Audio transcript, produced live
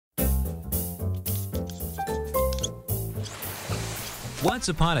Once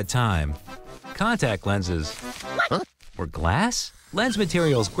upon a time, contact lenses were glass. Lens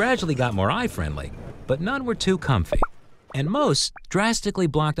materials gradually got more eye-friendly, but none were too comfy. And most drastically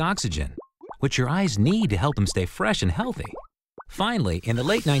blocked oxygen, which your eyes need to help them stay fresh and healthy. Finally, in the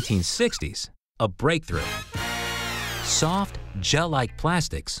late 1960s, a breakthrough. Soft, gel-like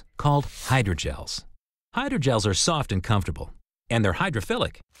plastics called hydrogels. Hydrogels are soft and comfortable, and they're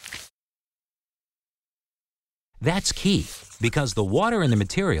hydrophilic. That's key, because the water in the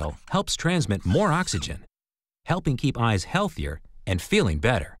material helps transmit more oxygen, helping keep eyes healthier and feeling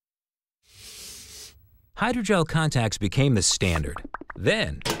better. Hydrogel contacts became the standard.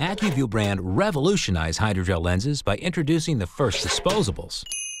 Then, AccuView brand revolutionized hydrogel lenses by introducing the first disposables.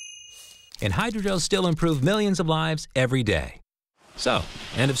 And hydrogels still improve millions of lives every day. So,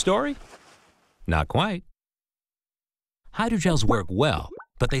 end of story? Not quite. Hydrogels work well,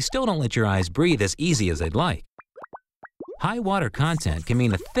 but they still don't let your eyes breathe as easy as they'd like. High water content can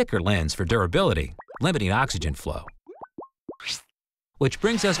mean a thicker lens for durability, limiting oxygen flow. Which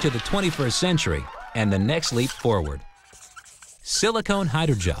brings us to the 21st century and the next leap forward. Silicone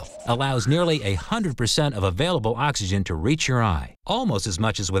hydrogel allows nearly 100% of available oxygen to reach your eye, almost as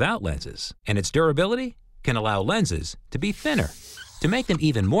much as without lenses, and its durability can allow lenses to be thinner. To make them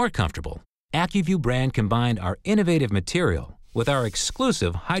even more comfortable, AccuView brand combined our innovative material with our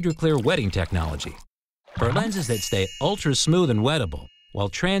exclusive HydroClear wetting technology for lenses that stay ultra smooth and wettable while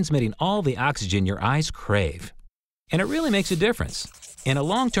transmitting all the oxygen your eyes crave. And it really makes a difference. In a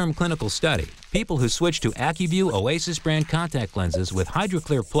long-term clinical study, people who switched to AccuView Oasis brand contact lenses with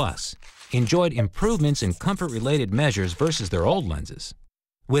HydroClear Plus enjoyed improvements in comfort-related measures versus their old lenses.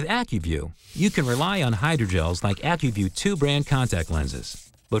 With AccuView, you can rely on hydrogels like AccuView 2 brand contact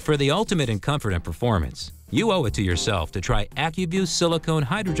lenses. But for the ultimate in comfort and performance, you owe it to yourself to try AccuView silicone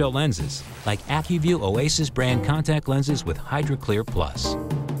hydrogel lenses like AccuView Oasis brand contact lenses with HydroClear Plus.